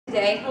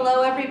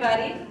Hello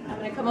everybody. I'm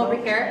going to come over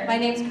here. My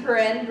name's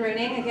Corrine,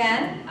 Bruning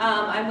again.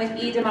 I'm with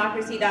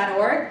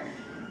edemocracy.org.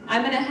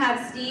 I'm going to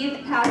have Steve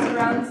pass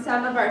around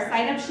some of our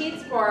sign-up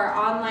sheets for our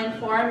online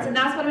forums, and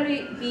that's what I'm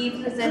going to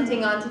be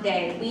presenting on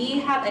today. We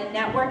have a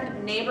network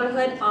of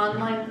neighborhood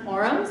online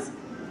forums.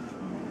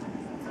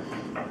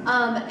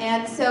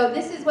 And so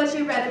this is what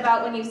you read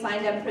about when you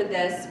signed up for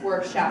this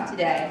workshop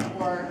today,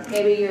 or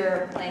maybe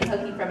you're playing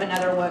hooky from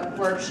another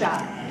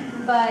workshop.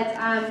 But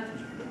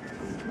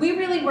we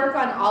really work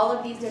on all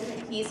of these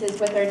different pieces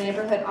with our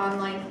neighborhood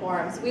online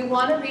forums. We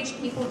want to reach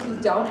people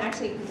who don't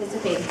actually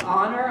participate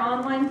on our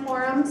online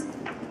forums.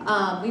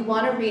 We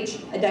want to reach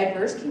a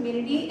diverse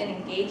community and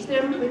engage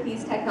them with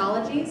these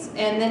technologies.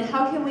 And then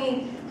how can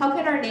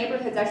our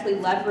neighborhoods actually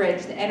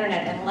leverage the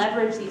internet and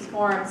leverage these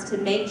forums to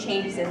make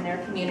changes in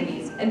their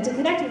communities and to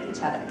connect with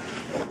each other?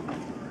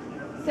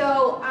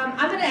 So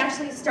I'm going to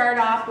actually start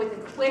off with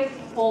a quick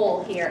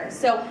poll here.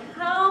 So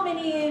how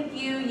many of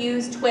you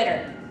use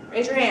Twitter?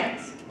 Raise your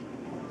hands.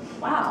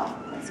 Wow,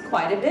 that's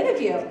quite a bit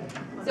of you.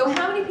 So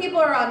how many people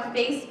are on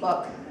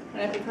Facebook? I don't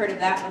know if you've heard of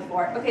that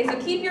before. Okay, so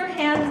keep your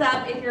hands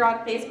up if you're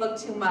on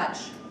Facebook too much.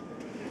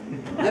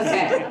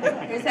 Okay,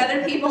 there's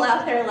other people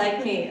out there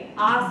like me.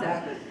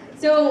 Awesome.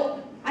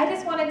 So I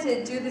just wanted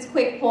to do this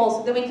quick poll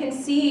so that we can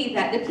see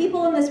that the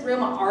people in this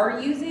room are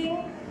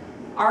using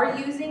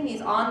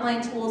these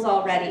online tools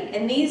already.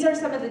 And these are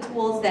some of the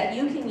tools that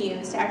you can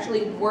use to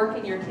actually work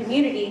in your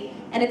community.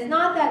 And it's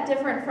not that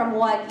different from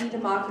what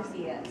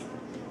e-democracy is.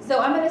 So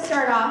I'm going to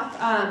start off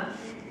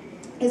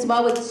as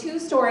well with two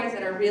stories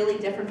that are really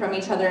different from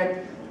each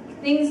other,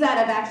 things that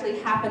have actually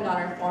happened on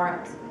our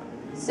forums.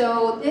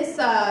 So this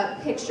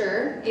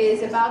picture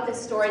is about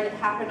this story that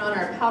happened on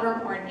our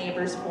Powderhorn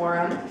Neighbors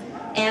forum.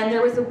 And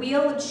there was a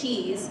wheel of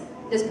cheese.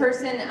 This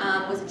person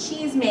was a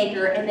cheese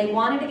maker, and they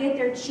wanted to get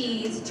their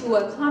cheese to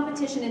a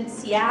competition in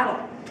Seattle.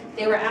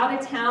 They were out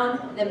of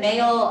town. The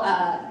mail,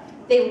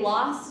 they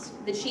lost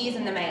the cheese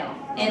in the mail.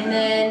 And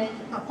then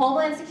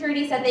Homeland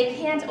Security said they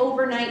can't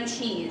overnight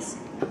cheese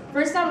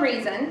for some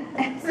reason.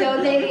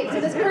 So they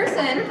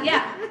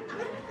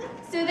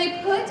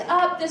put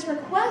up this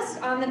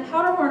request on the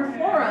Powderhorn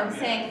forum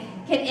saying,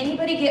 can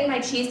anybody get my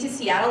cheese to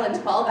Seattle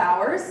in 12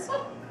 hours?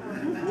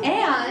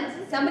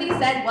 And somebody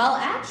said, well,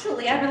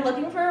 actually, I've been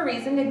looking for a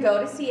reason to go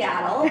to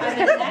Seattle. I'm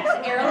an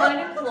ex-airline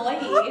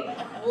employee.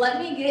 Let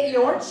me get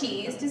your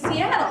cheese to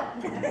Seattle.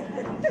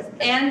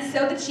 And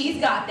so the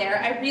cheese got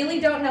there. I really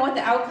don't know what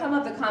the outcome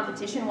of the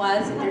competition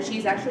was, if their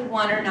cheese actually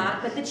won or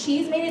not, but the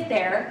cheese made it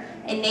there,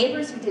 and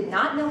neighbors who did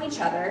not know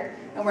each other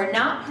and were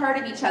not part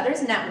of each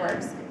other's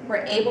networks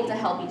were able to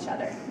help each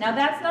other. Now,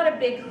 that's not a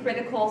big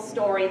critical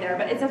story there,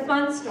 but it's a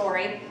fun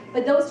story,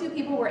 but those two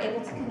people were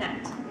able to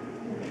connect.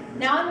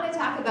 Now I'm going to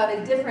talk about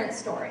a different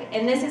story,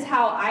 and this is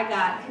how I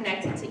got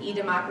connected to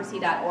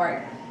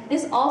edemocracy.org.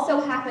 This also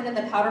happened in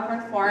the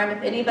Powderhorn Forum.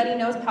 If anybody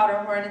knows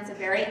Powderhorn, it's a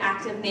very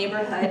active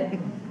neighborhood.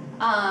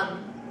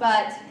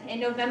 But in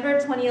November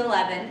of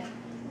 2011,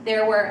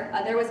 there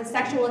was a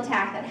sexual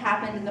attack that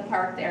happened in the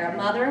park there. A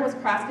mother was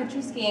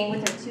cross-country skiing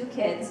with her 2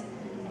 kids,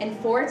 and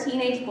 4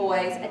 teenage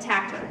boys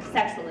attacked her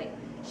sexually.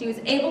 She was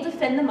able to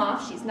fend them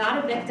off. She's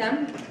not a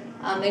victim.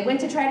 They went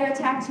to try to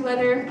attack 2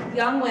 other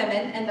young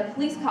women, and the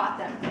police caught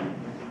them.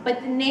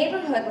 But the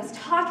neighborhood was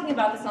talking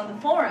about this on the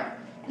forum.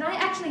 And I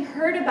actually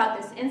heard about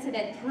this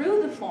incident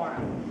through the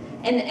forum.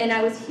 And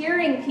I was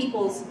hearing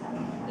people's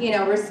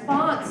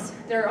response,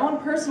 their own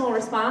personal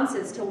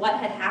responses to what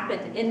had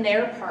happened in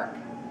their park.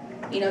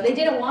 They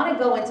didn't want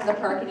to go into the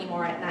park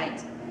anymore at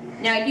night.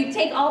 Now, if you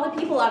take all the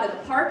people out of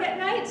the park at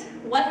night,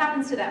 what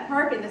happens to that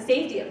park and the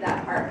safety of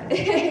that park?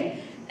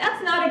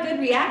 That's not a good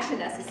reaction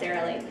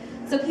necessarily.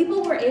 So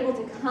people were able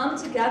to come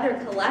together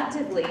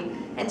collectively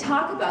and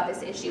talk about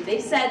this issue.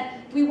 They said,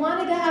 we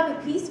wanted to have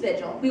a peace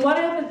vigil. We want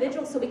to have a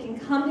vigil so we can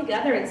come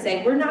together and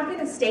say, we're not going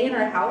to stay in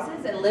our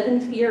houses and live in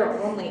fear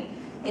only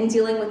in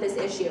dealing with this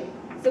issue.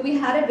 So we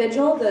had a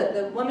vigil.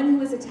 The woman who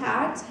was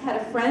attacked had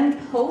a friend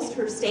post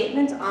her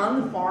statement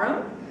on the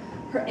forum,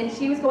 and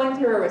she was going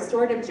through a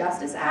Restorative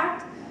Justice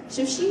Act.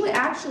 So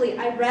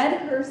I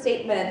read her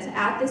statement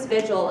at this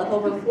vigil of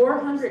over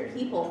 400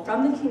 people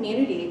from the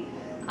community.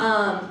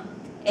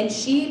 And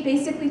she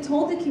basically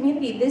told the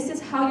community, this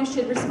is how you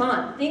should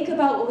respond. Think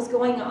about what was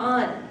going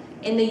on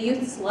in the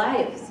youth's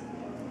lives,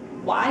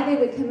 why they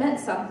would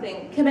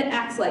commit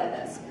acts like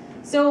this.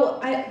 So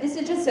this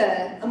is just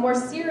a more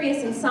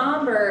serious and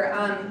somber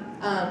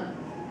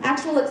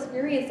actual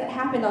experience that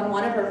happened on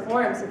one of our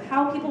forums of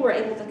how people were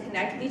able to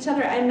connect with each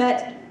other. I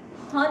met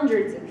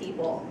hundreds of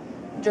people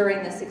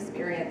during this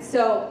experience.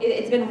 So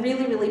it's been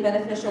really, really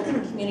beneficial to the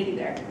community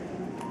there.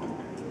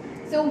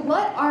 So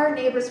what are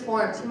neighbors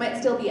forums? You might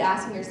still be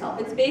asking yourself.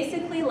 It's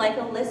basically like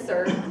a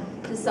listserv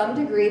to some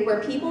degree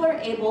where people are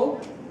able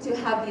to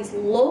have these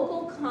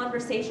local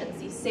conversations,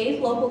 these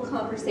safe local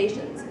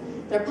conversations.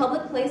 They're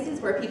public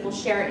places where people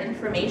share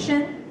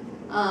information.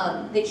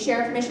 They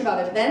share information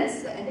about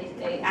events, and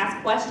they ask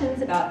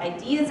questions about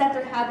ideas that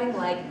they're having,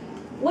 like,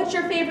 what's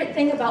your favorite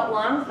thing about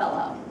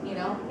Longfellow?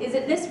 Is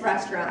it this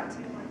restaurant?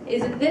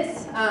 Is it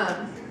this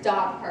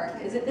dog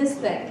park? Is it this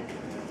thing?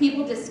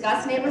 People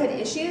discuss neighborhood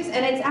issues,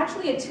 and it's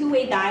actually a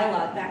two-way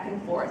dialogue back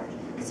and forth.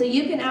 So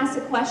you can ask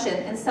a question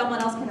and someone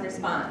else can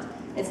respond.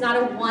 It's not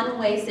a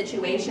one-way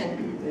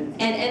situation.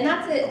 And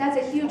that's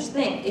a huge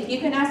thing. If you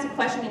can ask a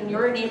question in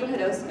your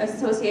neighborhood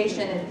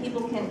association and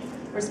people can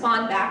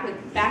respond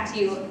back to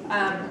you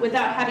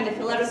without having to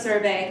fill out a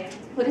survey,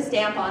 put a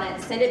stamp on it,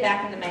 send it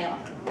back in the mail.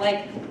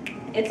 Like,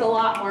 it's a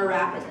lot more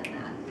rapid than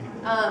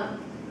that.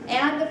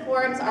 And the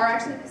forums are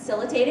actually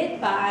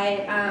facilitated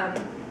by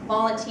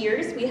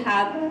volunteers. We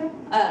have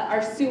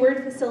our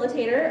Seward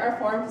facilitator, our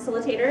forum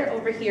facilitator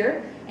over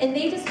here, and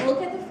they just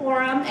look at the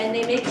forum and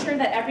they make sure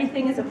that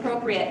everything is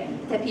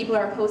appropriate that people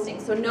are posting.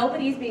 So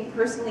nobody's being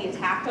personally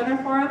attacked on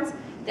our forums,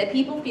 that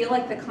people feel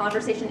like the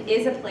conversation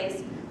is a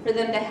place for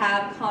them to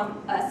have,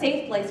 a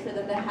safe place for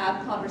them to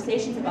have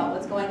conversations about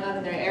what's going on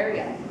in their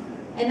area.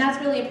 And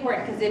that's really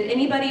important, because if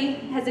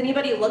has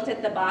anybody looked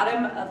at the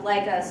bottom of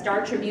like a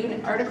Star Tribune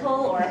article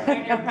or a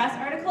Pioneer Press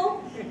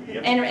article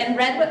and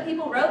read what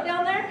people wrote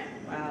down there?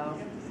 Wow.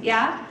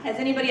 Yeah? Has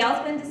anybody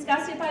else been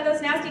disgusted by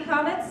those nasty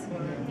comments?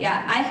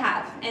 Yeah, I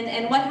have.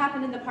 And what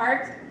happened in the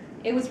park,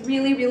 it was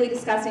really, really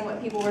disgusting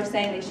what people were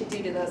saying they should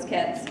do to those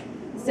kids.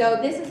 So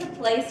this is a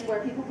place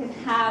where people can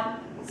have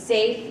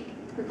safe,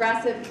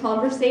 progressive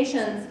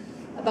conversations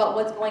about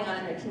what's going on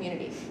in their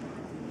community.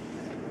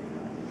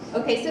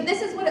 Okay, so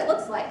this is what it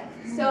looks like.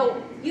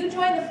 So you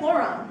join the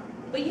forum,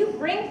 but you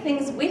bring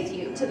things with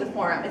you to the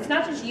forum. It's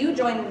not just you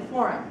joining the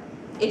forum.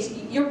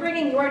 You're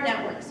bringing your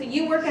network. So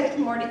you work at a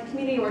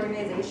community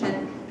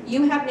organization,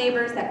 you have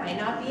neighbors that might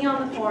not be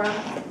on the forum,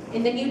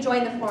 and then you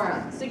join the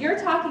forum. So you're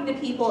talking to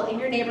people in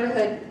your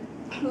neighborhood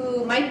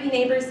who might be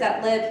neighbors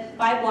that live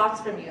 5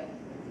 blocks from you.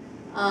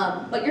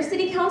 But your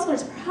city councilor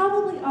is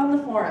probably on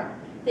the forum.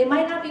 They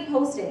might not be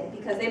posting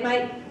because they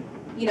might,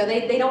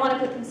 they don't want to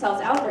put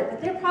themselves out there,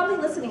 but they're probably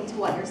listening to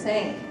what you're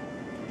saying.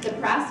 The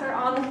press are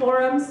on the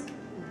forums.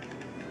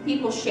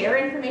 People share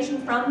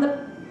information from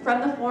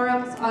the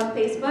forums on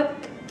Facebook.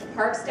 The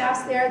park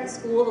staff's there, the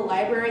school, the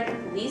library, the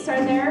police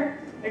are there.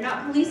 They're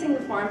not policing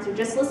the forums, they're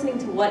just listening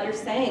to what you're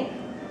saying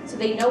so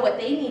they know what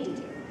they need to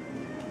do.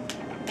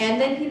 And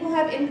then people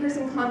have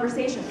in-person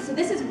conversations. So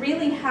this is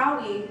really how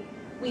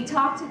we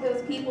talk to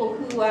those people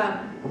who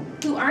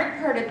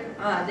aren't part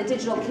of the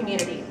digital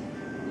community.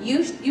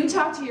 You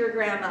talk to your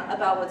grandma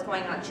about what's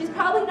going on. She's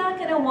probably not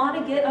going to want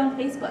to get on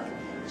Facebook.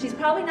 She's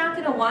probably not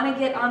going to want to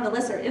get on the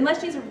listserv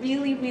unless she's a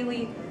really,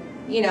 really,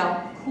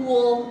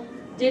 cool,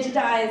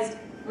 digitized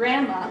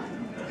grandma.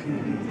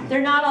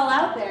 They're not all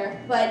out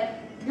there, but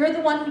you're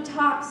the one who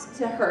talks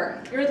to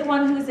her. You're the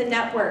one who's a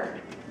network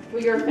for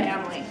your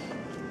family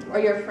or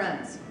your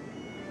friends.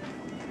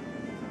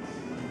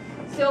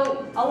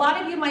 So a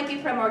lot of you might be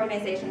from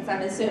organizations,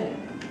 I'm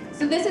assuming.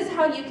 So this is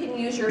how you can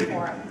use your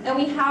forum. And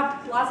we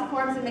have lots of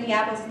forums in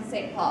Minneapolis and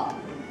St. Paul.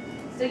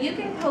 So you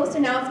can post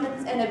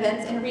announcements and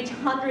events and reach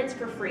hundreds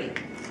for free.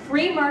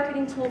 Free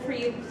marketing tool for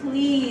you,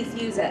 please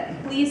use it.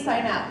 Please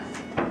sign up.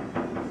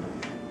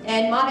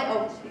 And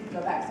you can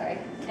go back, sorry.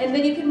 And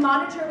then you can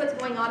monitor what's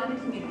going on in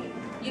the community.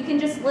 You can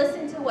just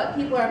listen to what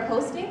people are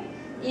posting.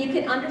 You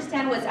can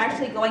understand what's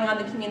actually going on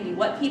in the community,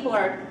 what people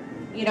are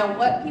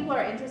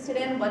interested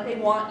in, what they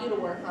want you to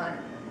work on.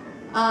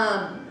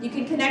 You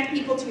can connect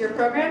people to your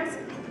programs,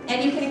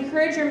 and you can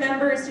encourage your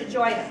members to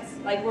join us.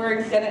 Like,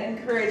 we're going to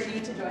encourage you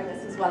to join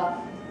us as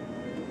well.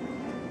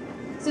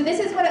 So this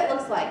is what it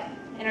looks like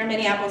in our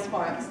Minneapolis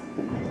forums.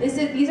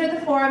 These are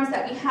the forums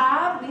that we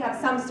have. We have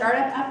some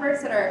startup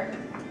efforts that are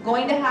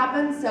going to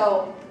happen.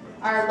 So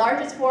our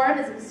largest forum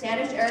is in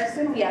Standish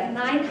Erickson. We have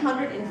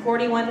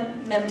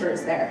 941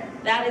 members there.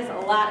 That is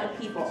a lot of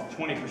people.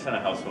 20%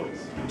 of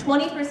households.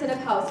 20% of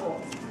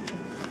households.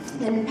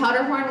 In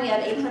Powderhorn, we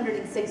have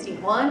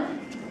 861.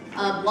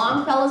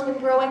 Longfellow's been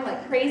growing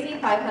like crazy,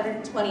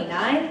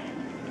 529.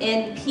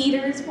 In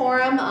Peters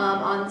Forum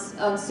on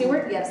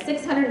Seward, we have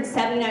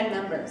 679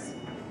 members.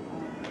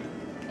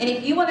 And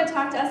if you want to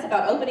talk to us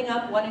about opening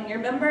up one in your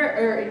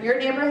in your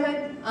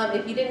neighborhood,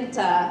 if you didn't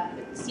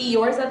see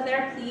yours up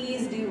there,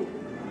 please do.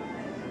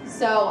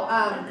 So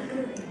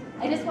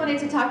I just wanted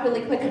to talk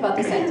really quick about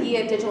this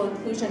idea of digital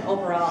inclusion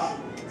overall.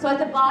 So at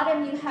the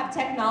bottom, you have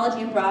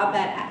technology and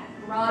broadband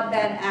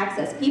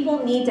access.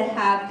 People need to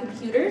have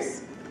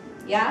computers,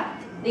 yeah?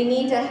 They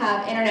need to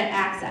have internet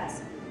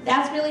access.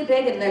 That's really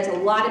big, and there's a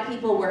lot of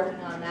people working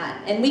on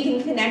that. And we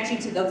can connect you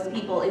to those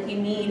people if you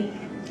need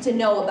to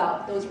know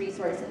about those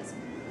resources.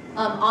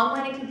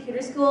 Online and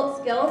computer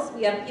skills,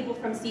 we have people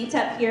from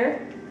CTEP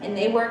here, and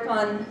they work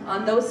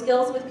on those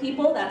skills with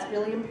people. That's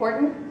really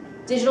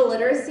important. Digital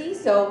literacy,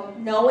 so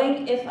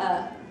knowing if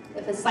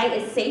a site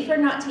is safe or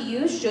not to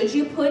use, should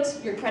you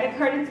put your credit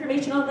card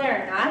information on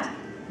there or not?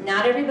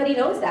 Not everybody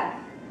knows that.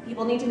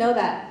 People need to know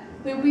that.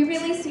 We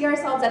really see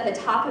ourselves at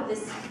the top of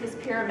this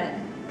pyramid.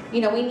 We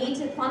need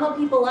to funnel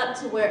people up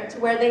to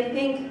where they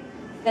think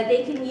that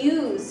they can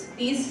use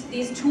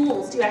these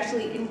tools to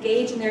actually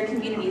engage in their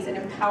communities and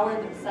empower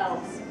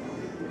themselves.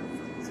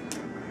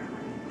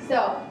 So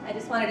I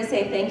just wanted to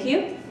say thank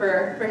you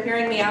for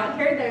hearing me out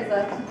here. There's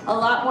a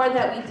lot more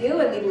that we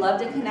do, and we'd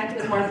love to connect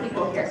with more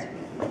people here.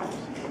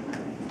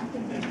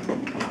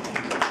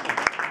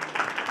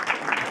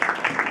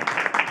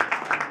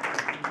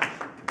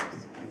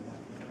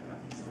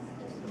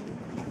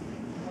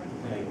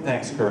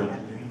 Thanks, Corrine.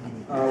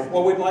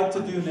 What we'd like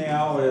to do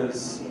now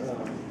is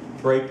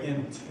break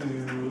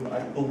into,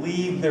 I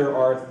believe there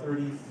are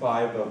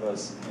 35 of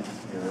us in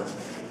here,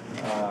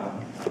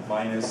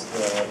 minus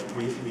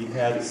we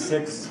had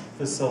 6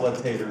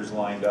 facilitators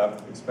lined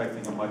up,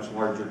 expecting a much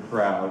larger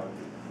crowd.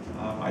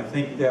 I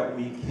think that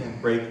we can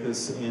break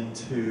this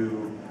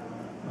into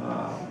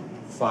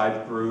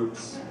 5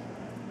 groups,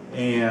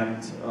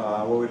 and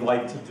what we'd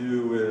like to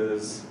do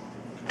is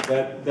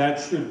that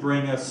should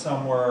bring us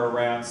somewhere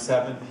around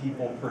 7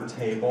 people per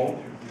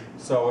table.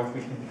 So if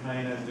we can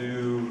kind of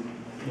do,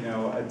 you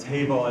know, a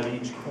table at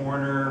each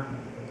corner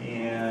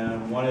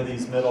and one of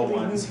these middle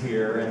ones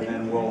here, and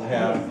then we'll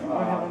have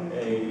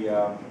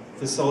a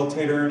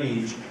facilitator in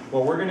each.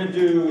 What we're going to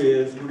do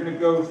is we're going to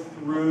go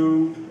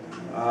through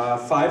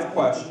 5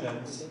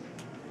 questions,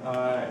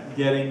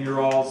 getting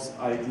your all's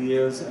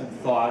ideas and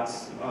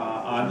thoughts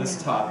on this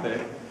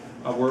topic.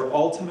 We're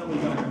ultimately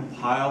going to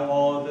compile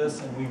all of this,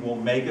 and we will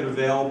make it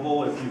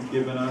available. If you've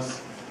given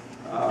us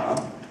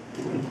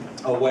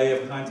a way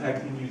of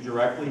contacting you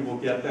directly, we'll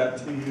get that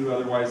to you.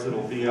 Otherwise,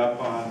 it'll be up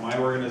on my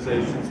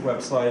organization's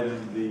website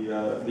and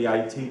the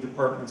IT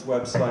department's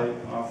website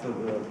off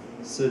of the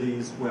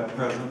city's web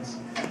presence,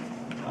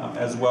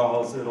 as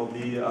well as it'll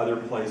be other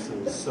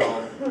places.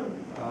 So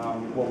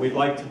what we'd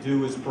like to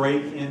do is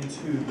break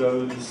into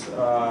those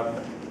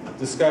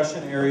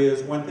discussion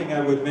areas. One thing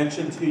I would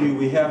mention to you,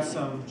 we have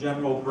some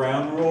general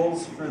ground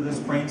rules for this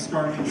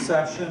brainstorming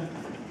session.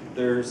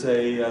 There's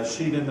a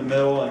sheet in the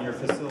middle, and your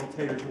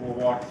facilitators will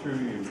walk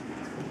through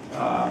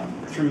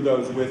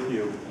those with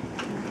you.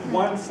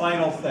 One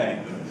final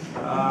thing,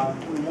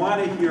 we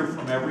want to hear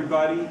from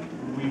everybody.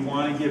 We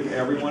want to give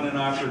everyone an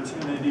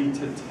opportunity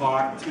to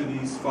talk to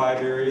these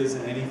 5 areas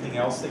and anything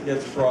else that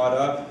gets brought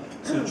up.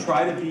 So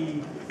try to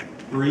be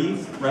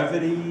brief.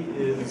 Brevity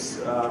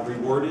is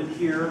rewarded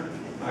here,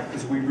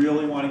 because we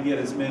really want to get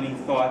as many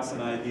thoughts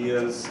and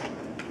ideas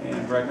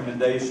and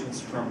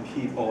recommendations from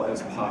people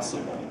as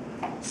possible.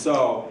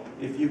 So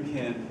if you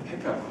can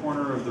pick a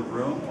corner of the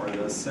room or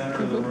the center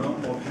of the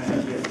room, we'll kind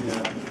of get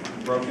you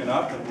broken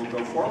up and we'll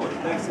go forward.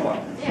 Thanks a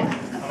lot. Yeah.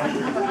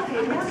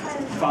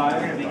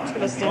 5,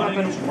 1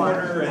 in each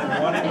corner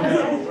and 1 in the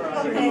middle.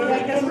 Okay, I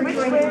guess we're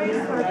going to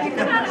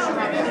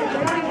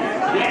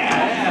Yeah.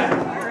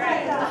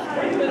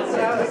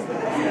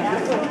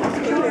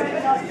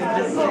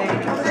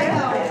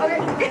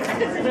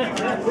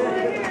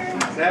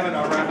 Seven,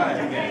 all right.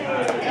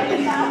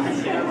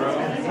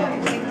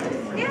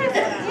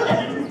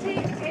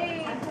 take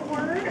a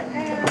word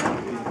and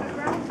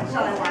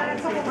a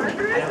couple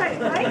markers, right?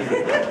 We're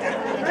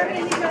going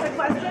to use other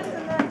questions and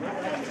then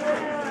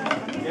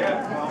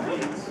Yeah,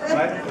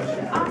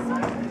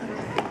 awesome.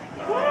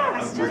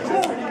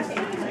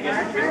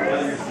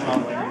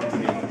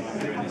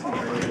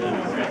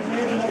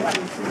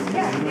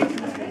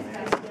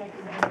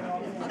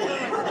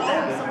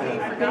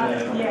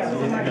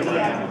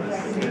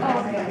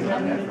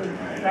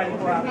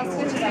 I'll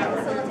switch it out.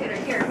 Facilitator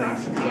here. Yes.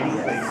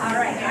 All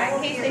right. In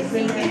case they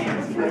speak in.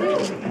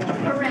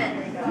 Corrine.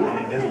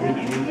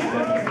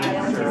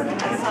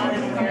 I saw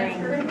them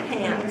wearing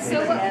pants. So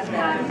what?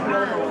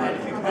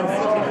 That's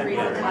the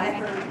reason why.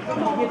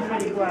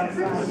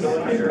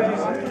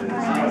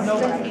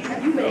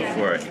 Go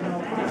for it.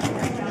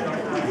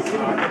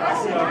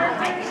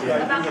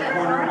 About the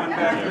corner one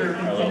back there.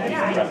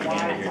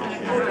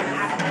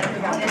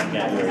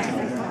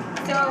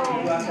 So,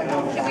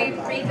 can we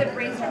read the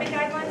brainstorming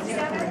guidelines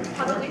together?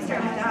 How about we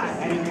start with that?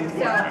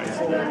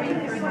 So, we'll read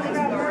through the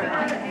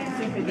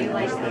could be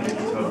like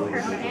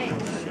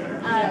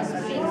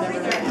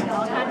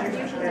all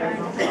contributions are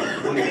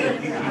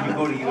You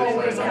go to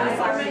US.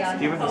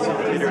 Do you have a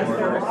facilitator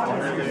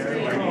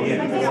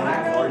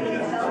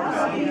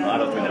I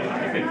don't think that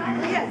if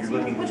you're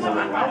looking for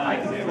something I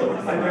can float.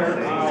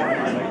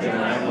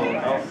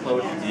 I'll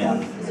float in.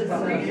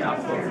 Yeah, I'll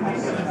float from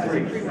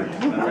 3.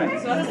 Alright.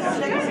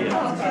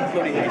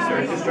 Floating in, sir.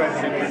 Just try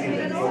to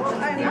get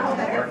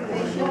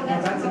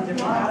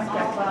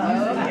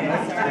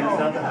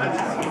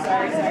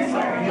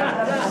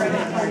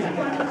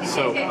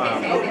So, I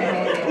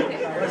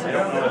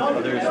don't know if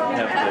others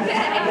have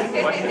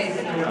questions.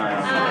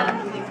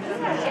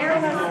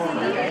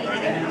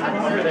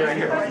 Over there, right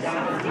here.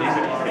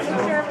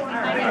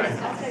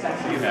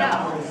 You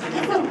have.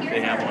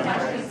 They have one.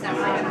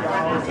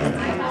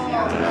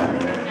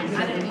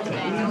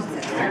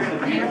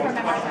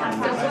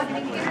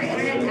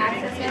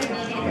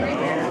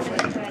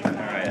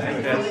 Alright, I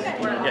think that's,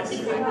 yes.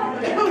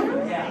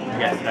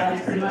 Yes, I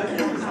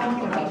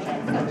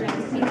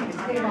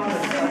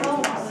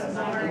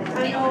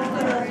know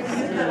for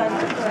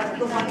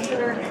the ones that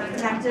are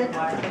connected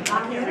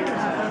on here on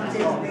a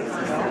daily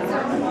basis.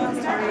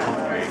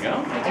 there you go.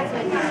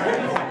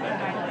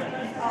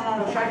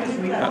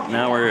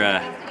 Now we're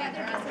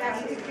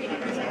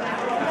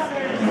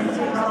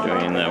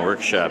doing the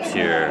workshops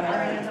here.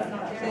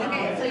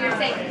 Okay, so you're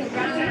saying,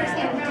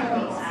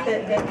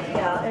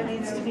 Yeah, it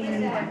needs to be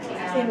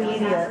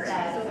immediate.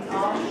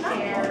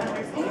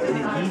 And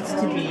it needs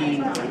to be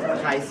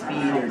high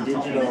speed or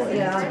digital. It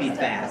needs to be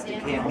fast. It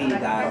can't be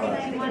dial-up.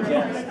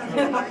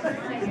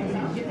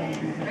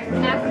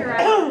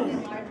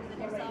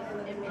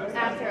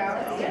 After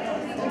hours,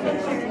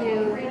 make sure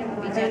you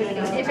be doing each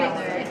other. If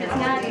it's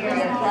not your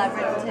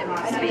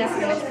collaborative space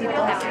in which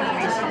people have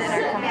information and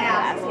are comfortable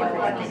asking for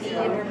what they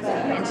need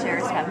and share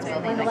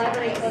responsibility, like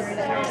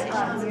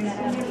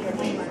conversations.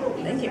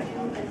 Thank you.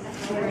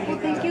 Well,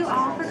 thank you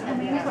all for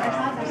coming to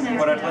our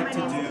What I'd like to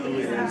do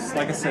is,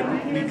 like I said,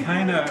 we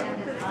kind of,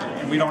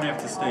 we don't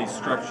have to stay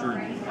structured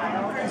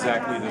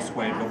exactly this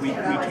way, but we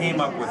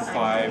came up with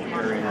 5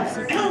 areas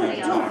that kind of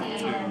talk to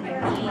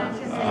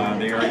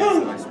the areas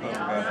that I spoke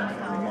about in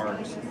the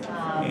remarks.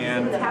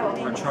 And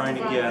we're trying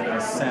to get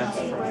a sense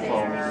from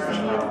folks,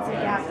 you know,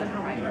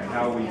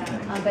 how we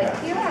can. But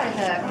here are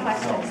the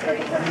questions for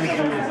you.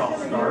 I'll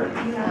start.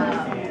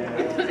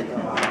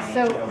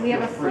 So we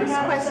have a first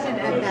question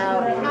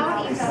about how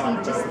do you see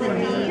just the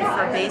need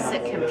for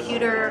basic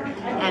computer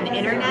and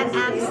internet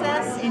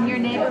access in your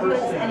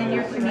neighborhoods and in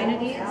your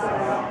communities?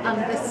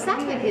 The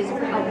second is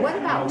what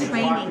about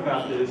training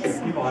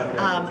needs?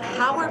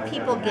 How are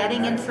people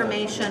getting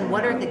information?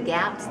 What are the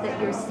gaps that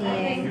you're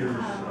seeing?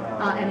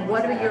 And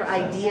what are your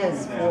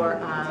ideas for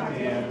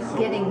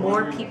getting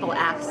more people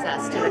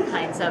access to the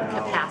kinds of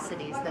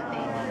capacities that they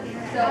need?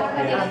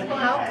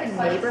 How can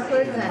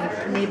neighborhoods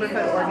and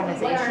neighborhood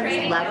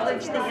organizations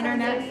leverage the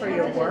internet for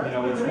your work?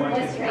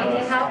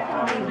 How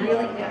can we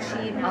really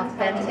achieve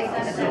authentic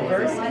and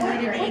diverse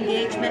community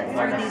engagement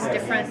through these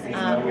different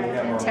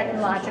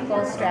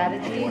technological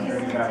strategies?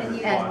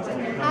 And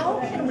how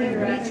can we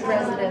reach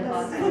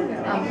residents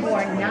who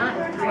are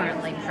not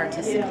currently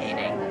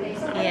participating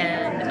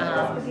in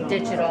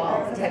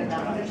digital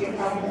technology?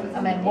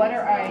 And what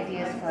are our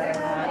ideas for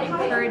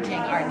encouraging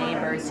our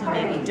neighbors who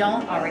maybe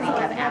don't already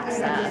have access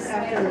to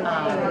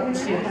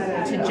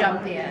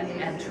jump in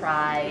and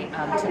try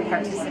to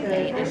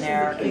participate in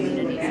their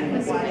communities in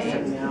this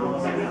way?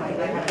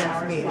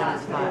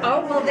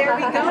 Oh, well, there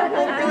we go.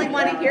 We'll really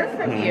want to hear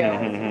from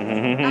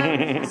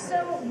you. So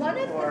one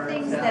of the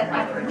things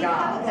that we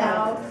have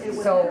about,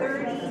 so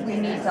we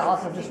need to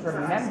also just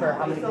remember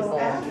how many people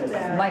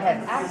might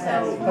have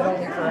access, but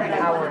only for an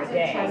hour a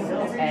day.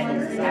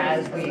 And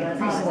as we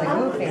increasingly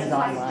move things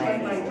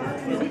online,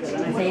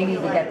 they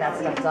need to get that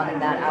stuff done in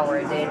that hour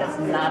a day that's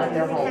not at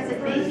their home. You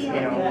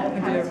know.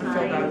 Did you ever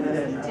fill out the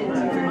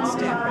food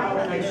stamp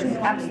application?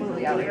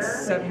 Absolutely, Alex.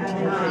 17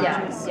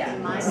 pages.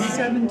 Yeah.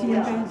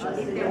 17 pages.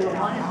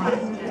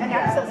 and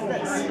access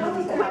that's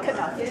quick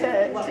enough to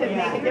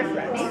make a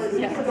difference.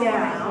 Yeah,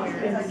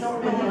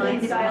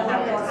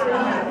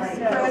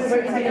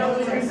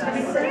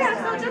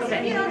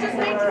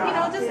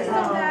 just so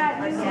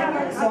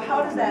that. So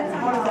how does that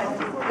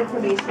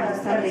information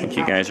disseminate? I think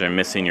you guys are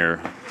missing your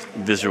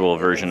visual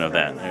version of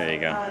that. There you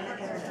go.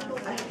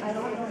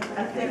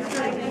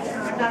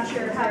 I'm not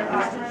sure how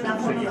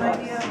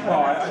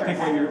Well, I think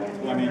what you're,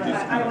 let me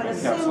just kind of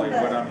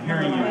encapsulate what I'm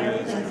hearing you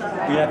is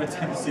we have a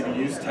tendency to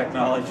use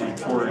technology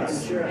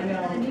towards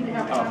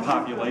a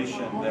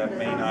population that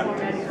may not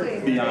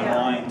be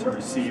online to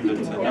receive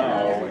it to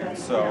know, and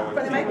so.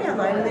 But they might be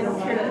online and they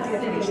don't care to get the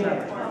information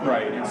out.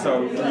 Right, and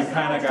so you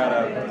kind of got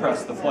to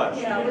press the flesh.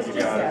 You got to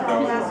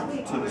go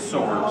to the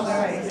source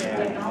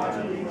and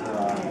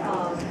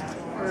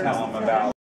tell them about